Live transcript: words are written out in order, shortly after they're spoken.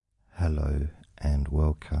hello and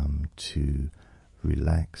welcome to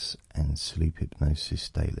Relax and Sleep Hypnosis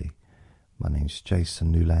Daily. My name's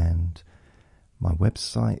Jason Newland. My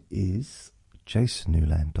website is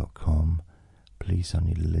jasonnewland.com. Please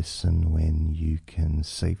only listen when you can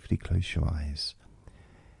safely close your eyes.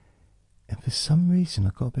 And for some reason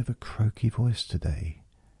I've got a bit of a croaky voice today.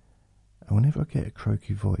 And whenever I get a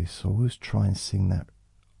croaky voice, I always try and sing that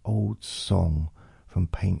old song from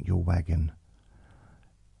Paint Your Wagon.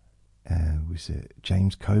 Was it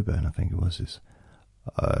James Coburn, I think it was. It's,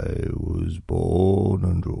 I was born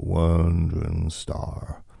under a wandering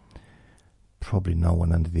star. Probably no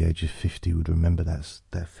one under the age of 50 would remember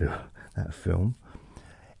that film.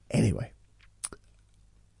 Anyway,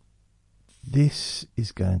 this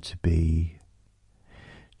is going to be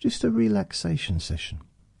just a relaxation session.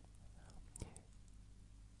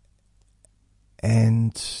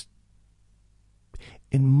 And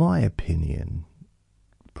in my opinion,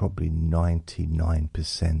 probably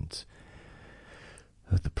 99%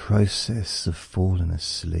 of the process of falling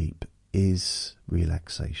asleep is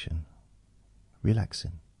relaxation.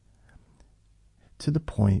 Relaxing. To the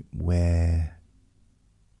point where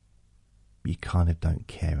you kind of don't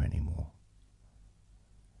care anymore.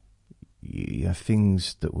 You know,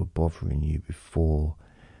 things that were bothering you before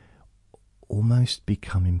almost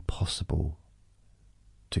become impossible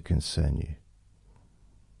to concern you.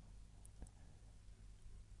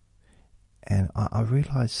 And I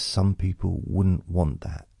realise some people wouldn't want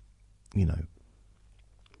that, you know,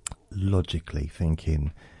 logically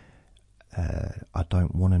thinking, I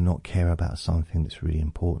don't want to not care about something that's really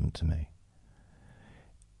important to me.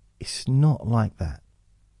 It's not like that.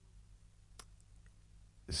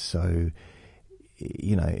 So,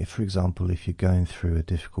 you know, if, for example, if you're going through a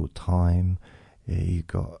difficult time, you've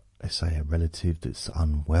got, let's say, a relative that's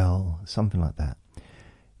unwell, something like that,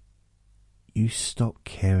 you stop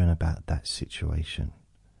caring about that situation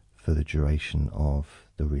for the duration of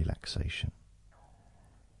the relaxation.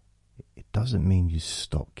 It doesn't mean you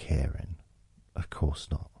stop caring. Of course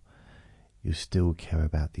not. You still care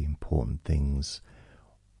about the important things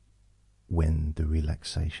when the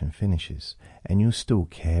relaxation finishes, and you'll still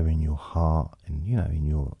care in your heart and, you know,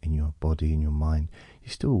 in your body, in your mind. You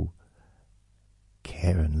still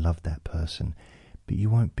care and love that person, but you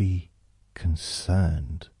won't be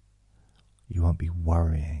concerned. You won't be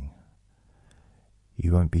worrying.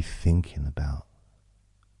 You won't be thinking about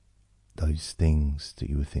those things that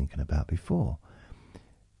you were thinking about before.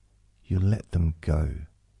 You'll let them go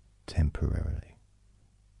temporarily.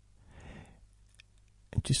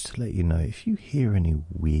 And just to let you know, if you hear any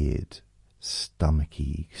weird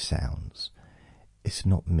stomachy sounds, it's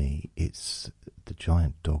not me, it's the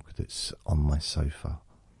giant dog that's on my sofa.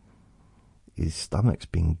 His stomach's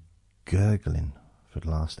been gurgling for the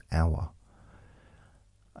last hour.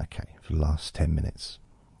 Okay, for the last 10 minutes.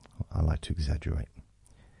 I like to exaggerate.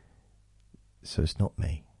 So it's not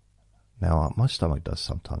me. Now, my stomach does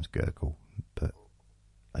sometimes gurgle, but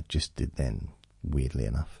I just did then, weirdly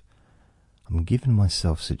enough. I'm giving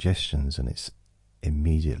myself suggestions and it's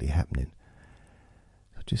immediately happening.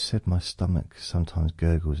 I just said my stomach sometimes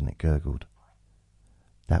gurgles and it gurgled.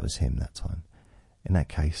 That was him that time. In that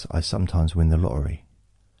case, I sometimes win the lottery.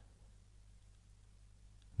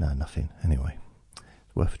 No, nothing. Anyway,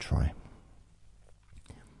 it's worth a try.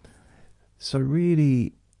 So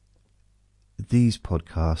really, these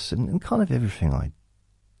podcasts and kind of everything I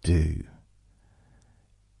do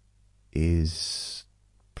is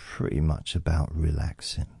pretty much about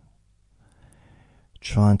relaxing.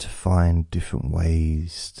 Trying to find different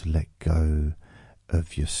ways to let go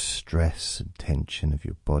of your stress and tension of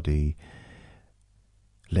your body.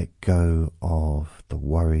 Let go of the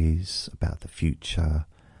worries about the future.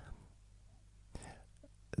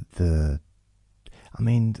 Don't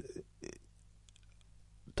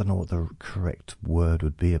know what the correct word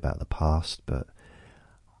would be about the past, but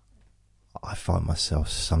I find myself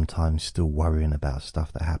sometimes still worrying about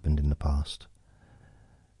stuff that happened in the past.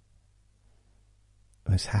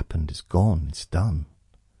 It's happened, it's gone, it's done.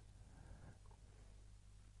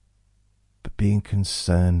 But being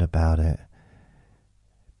concerned about it,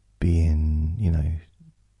 being, you know,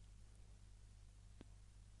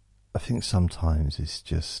 I think sometimes it's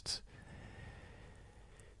just,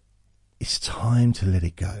 it's time to let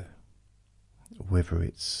it go. Whether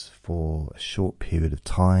it's for a short period of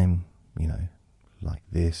time, you know, like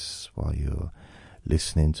this, while you're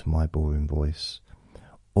listening to my boring voice,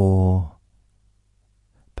 or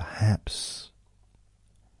perhaps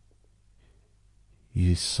you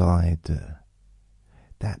decide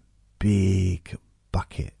that big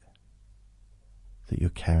bucket that you're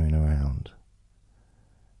carrying around,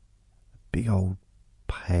 a big old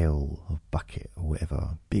pail or bucket or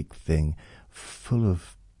whatever, big thing full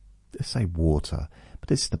of, let's say, water,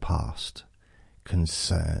 but it's the past.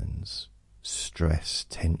 Concerns, stress,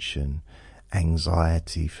 tension,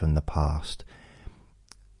 anxiety from the past.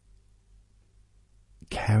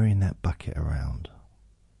 Carrying that bucket around.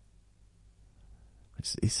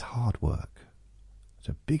 It's hard work. It's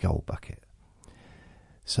a big old bucket.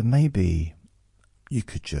 So maybe you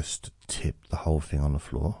could just tip the whole thing on the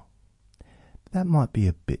floor. That might be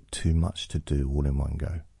a bit too much to do all in one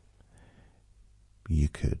go. You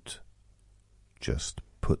could just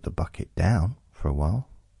put the bucket down for a while.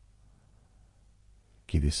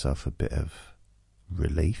 Give yourself a bit of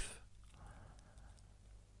relief.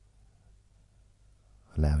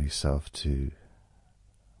 Allow yourself to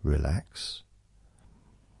relax.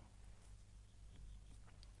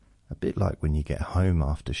 A bit like when you get home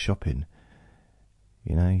after shopping.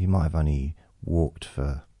 You know, you might have only walked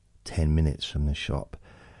for 10 minutes from the shop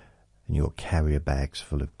and your carrier bag's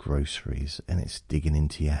full of groceries and it's digging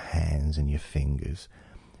into your hands and your fingers,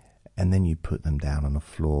 and then you put them down on the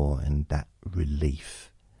floor, and that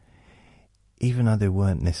relief, even though they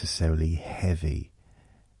weren't necessarily heavy,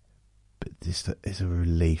 but there's a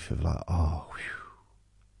relief of like, oh, whew.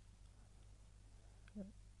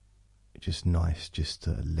 Just nice just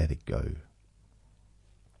to let it go.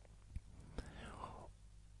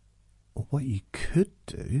 Or what you could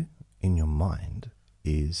do in your mind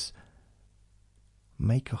is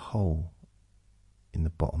make a hole in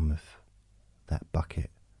the bottom of that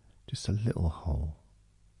bucket, just a little hole,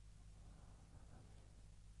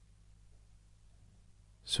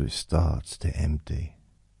 so it starts to empty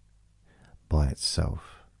by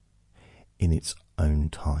itself in its own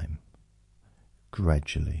time,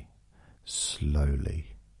 gradually,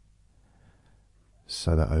 slowly,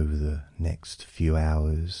 so that over the next few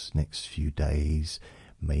hours, next few days,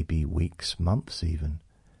 maybe weeks, months even,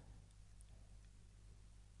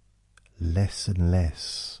 less and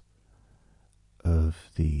less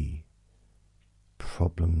of the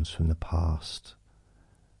problems from the past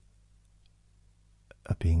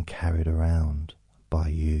are being carried around by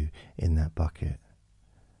you in that bucket.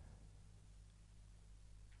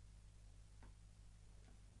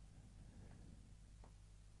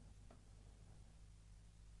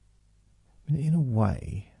 In a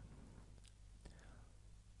way,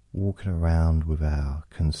 walking around with our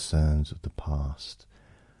concerns of the past,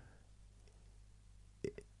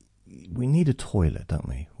 we need a toilet, don't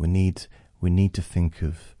we? We need to think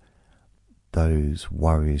of those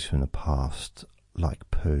worries from the past like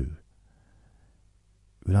poo.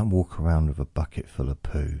 We don't walk around with a bucket full of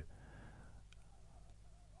poo,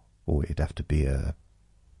 or it'd have to be a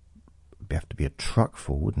truck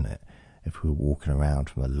full, wouldn't it? If we were walking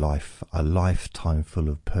around from a lifetime full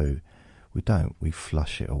of poo. We don't. We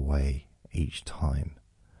flush it away each time.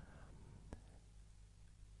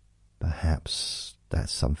 Perhaps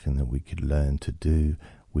that's something that we could learn to do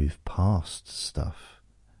with past stuff.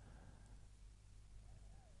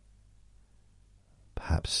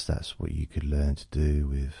 Perhaps that's what you could learn to do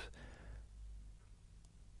with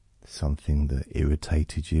something that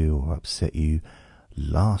irritated you or upset you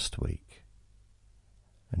last week,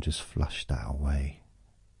 and just flush that away.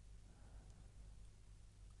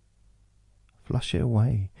 Flush it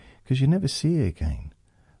away, because you never see it again.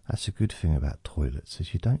 That's a good thing about toilets,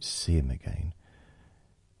 is you don't see them again.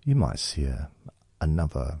 You might see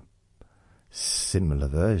another similar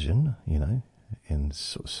version, you know, in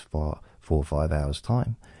sort of 4 or 5 hours'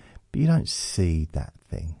 time, but you don't see that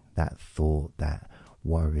thing, that thought, that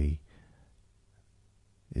worry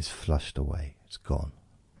is flushed away. It's gone.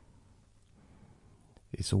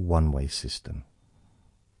 It's a one-way system.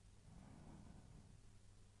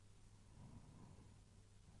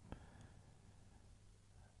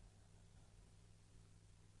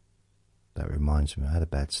 That reminds me, I had a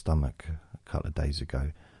bad stomach a couple of days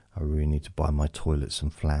ago. I really need to buy my toilet some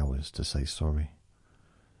flowers to say sorry.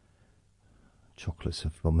 Chocolates,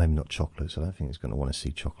 well, maybe not chocolates. I don't think it's going to want to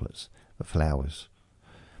see chocolates, but flowers.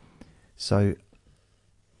 So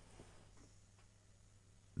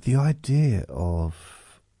the idea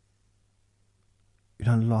of, you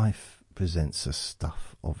know, life presents us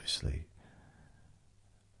stuff, obviously.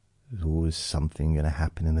 There's always something going to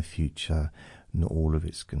happen in the future. Not all of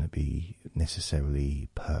it's going to be necessarily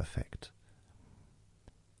perfect.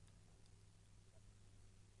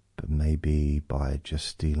 But maybe by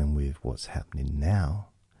just dealing with what's happening now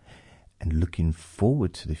and looking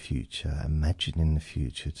forward to the future, imagining the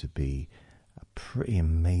future to be a pretty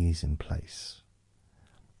amazing place,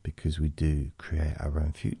 because we do create our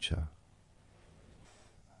own future.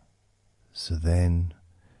 So then,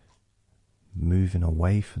 moving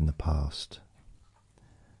away from the past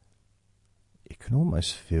can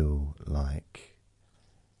almost feel like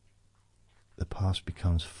the past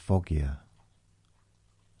becomes foggier.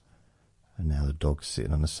 And now the dog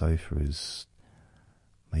sitting on the sofa is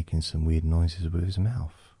making some weird noises with his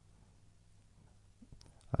mouth.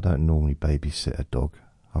 I don't normally babysit a dog.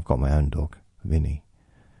 I've got my own dog, Vinny,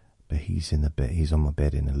 but he's in the bed. He's on my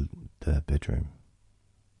bed in the bedroom.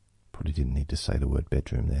 Probably didn't need to say the word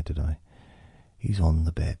bedroom there, did I? He's on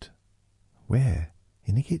the bed. Where?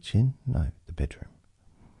 In the kitchen? No, the bedroom.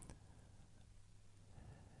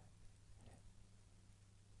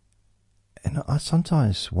 And I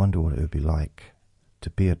sometimes wonder what it would be like to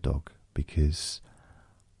be a dog, because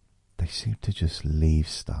they seem to just leave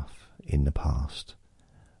stuff in the past,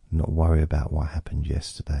 not worry about what happened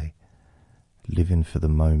yesterday, living for the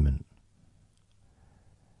moment.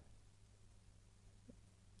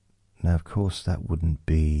 Now, of course, that wouldn't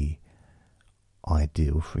be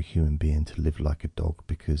ideal for a human being to live like a dog,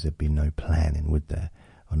 because there'd be no planning, would there?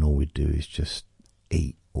 And all we'd do is just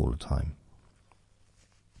eat all the time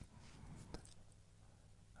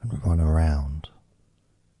and run around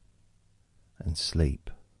and sleep.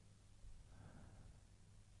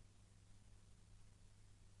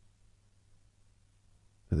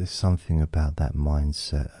 But there's something about that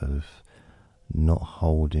mindset of not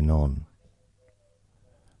holding on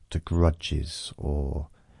to grudges or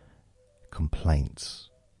complaints.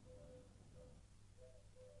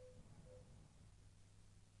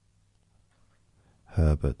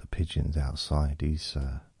 Herbert the pigeon's outside. He's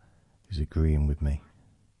agreeing with me.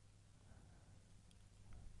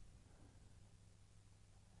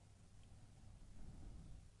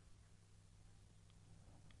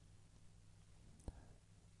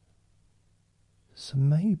 So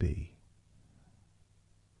maybe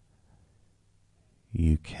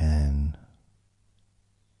you can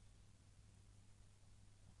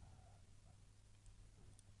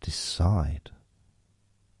decide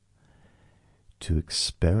to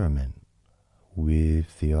experiment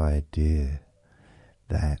with the idea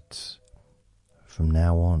that from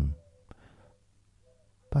now on,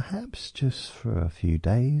 perhaps just for a few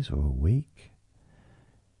days or a week,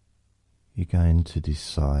 you're going to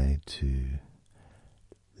decide to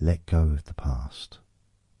let go of the past,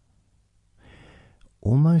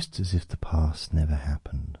 almost as if the past never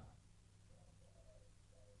happened.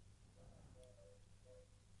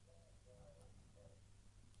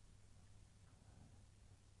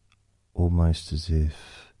 Almost as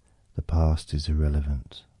if the past is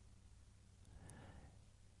irrelevant,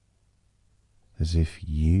 as if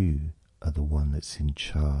you are the one that's in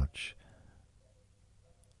charge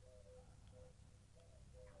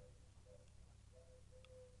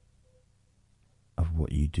of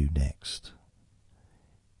what you do next.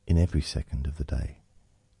 In every second of the day,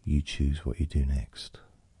 you choose what you do next.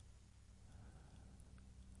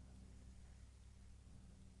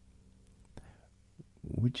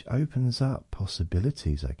 Which opens up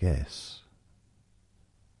possibilities, I guess.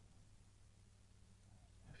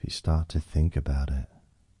 If you start to think about it,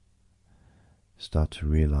 start to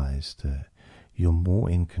realize that you're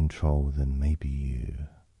more in control than maybe you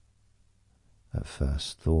at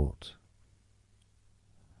first thought.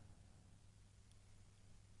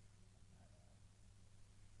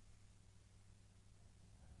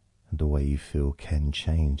 And the way you feel can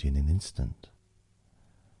change in an instant.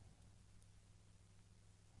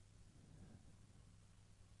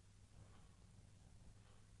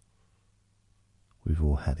 We've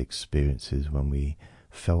all had experiences when we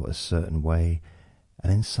felt a certain way and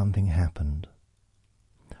then something happened,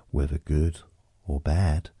 whether good or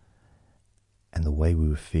bad, and the way we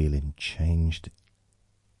were feeling changed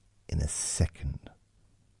in a second.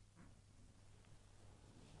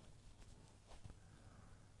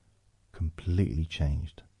 Completely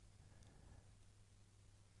changed.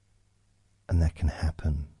 And that can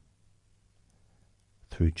happen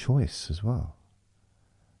through choice as well.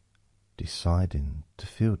 Deciding to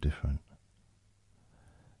feel different.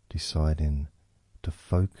 Deciding to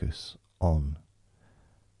focus on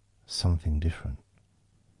something different.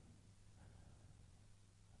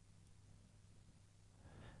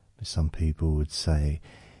 But some people would say,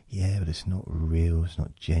 yeah, but it's not real, it's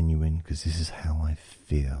not genuine, because this is how I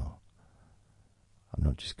feel. I'm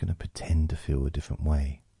not just going to pretend to feel a different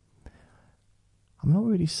way. I'm not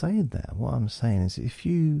really saying that. What I'm saying is, if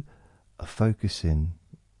you are focusing,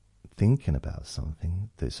 thinking about something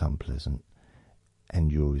that's unpleasant, and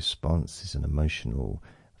your response is an emotional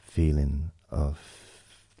feeling of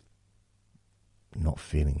not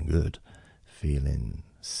feeling good, feeling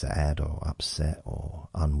sad or upset or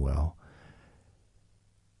unwell,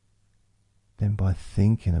 then by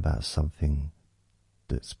thinking about something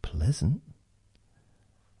that's pleasant,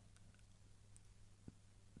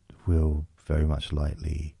 will very much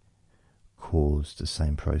likely cause the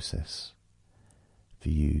same process for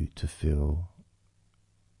you to feel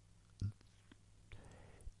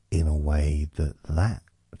in a way that that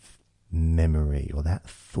memory or that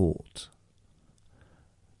thought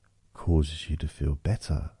causes you to feel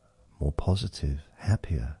better, more positive,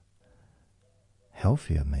 happier,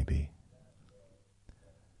 healthier maybe.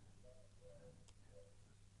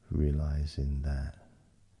 Realizing that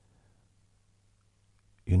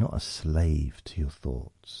you're not a slave to your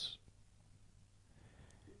thoughts.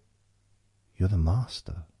 You're the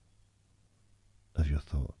master of your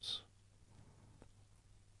thoughts.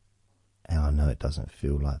 And I know it doesn't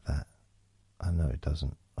feel like that. I know it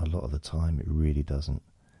doesn't. A lot of the time it really doesn't.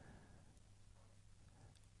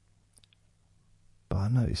 But I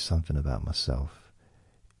noticed something about myself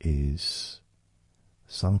is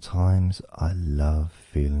sometimes I love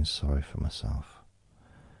feeling sorry for myself.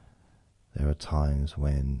 There are times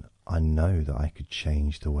when I know that I could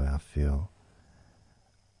change the way I feel,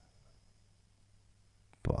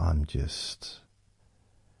 but I'm just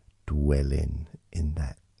dwelling in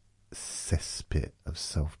that cesspit of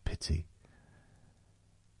self-pity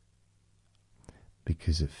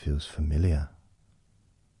because it feels familiar,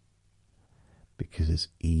 because it's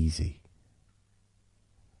easy.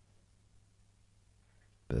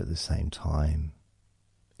 But at the same time,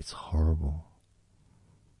 it's horrible,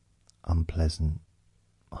 unpleasant,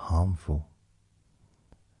 harmful,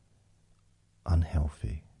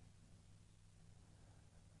 unhealthy.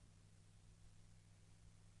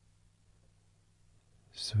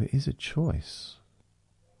 So it is a choice.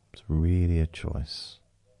 It's really a choice.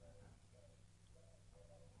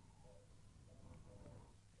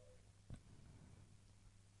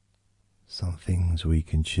 Some things we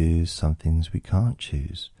can choose, some things we can't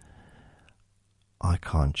choose. I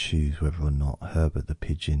can't choose whether or not Herbert the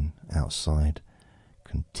pigeon outside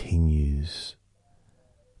continues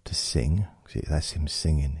to sing. See, that's him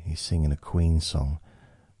singing. He's singing a Queen song,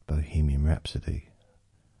 Bohemian Rhapsody.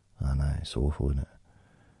 I know, it's awful, isn't it?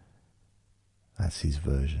 That's his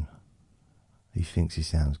version. He thinks he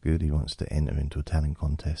sounds good. He wants to enter into a talent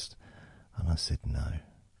contest. And I said, no,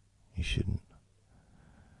 you shouldn't.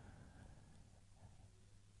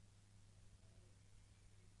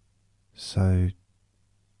 So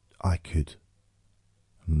I could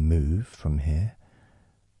move from here,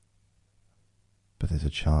 but there's a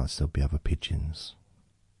chance there'll be other pigeons.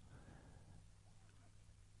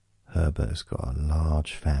 Herbert has got a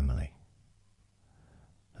large family.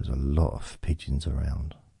 There's a lot of pigeons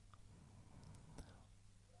around.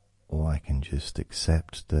 Or I can just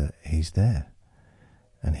accept that he's there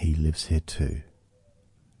and he lives here too.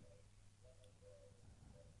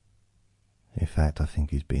 In fact, I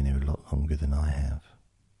think he's been here a lot longer than I have.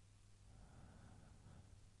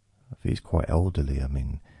 He's quite elderly. I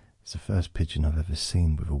mean, it's the first pigeon I've ever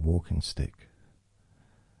seen with a walking stick.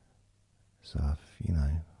 So I've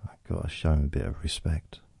got to show him a bit of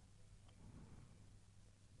respect.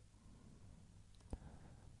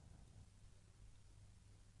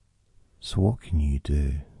 So what can you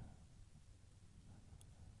do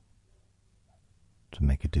to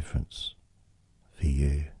make a difference for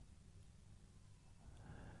you?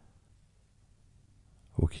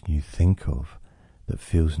 What can you think of that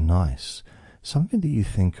feels nice? Something that you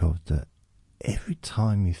think of that every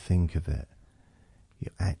time you think of it,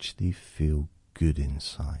 you actually feel good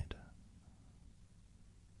inside.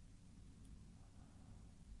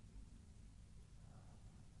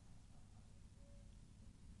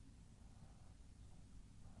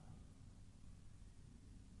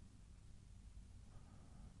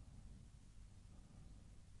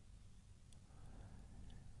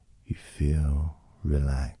 You feel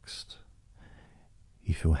relaxed.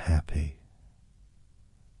 You feel happy.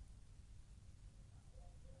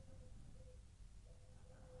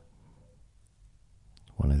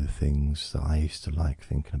 One of the things that I used to like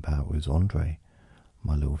thinking about was Andre,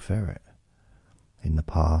 my little ferret. In the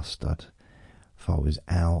past, if I was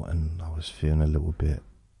out and I was feeling a little bit,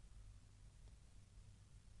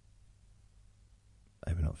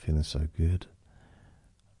 maybe not feeling so good,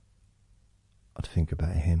 I'd think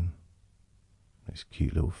about him, his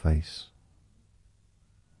cute little face.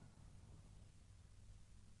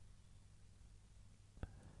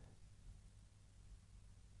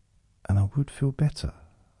 And I would feel better.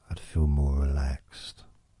 I'd feel more relaxed.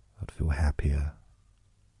 I'd feel happier.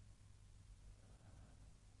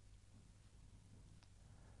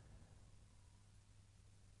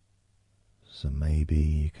 So maybe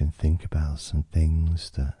you can think about some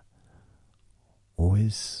things that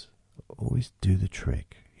always do the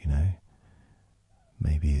trick,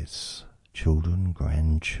 Maybe it's children,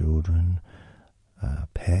 grandchildren,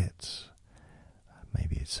 pet.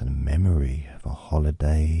 Maybe it's a memory of a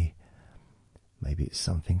holiday. Maybe it's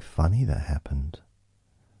something funny that happened,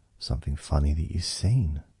 something funny that you've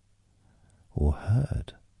seen or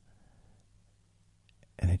heard.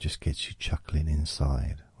 And it just gets you chuckling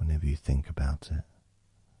inside whenever you think about it.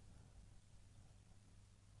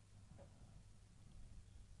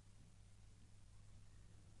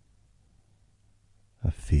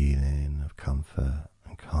 A feeling of comfort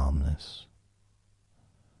and calmness.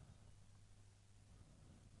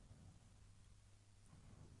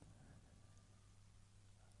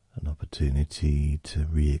 An opportunity to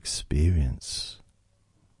re-experience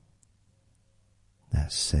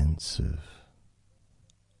that sense of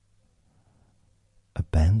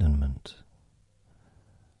abandonment,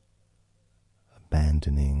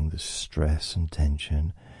 abandoning the stress and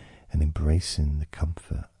tension and embracing the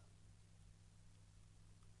comfort,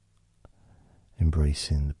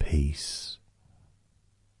 embracing the peace,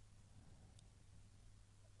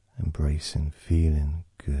 embracing feeling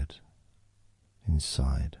good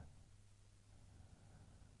inside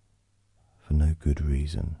for no good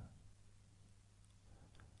reason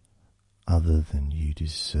other than you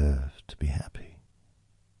deserve to be happy.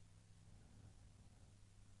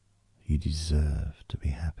 You deserve to be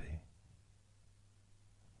happy.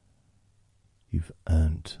 You've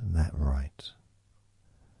earned that right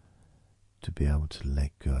to be able to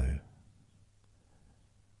let go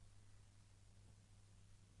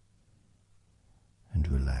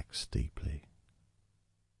and relax deeply.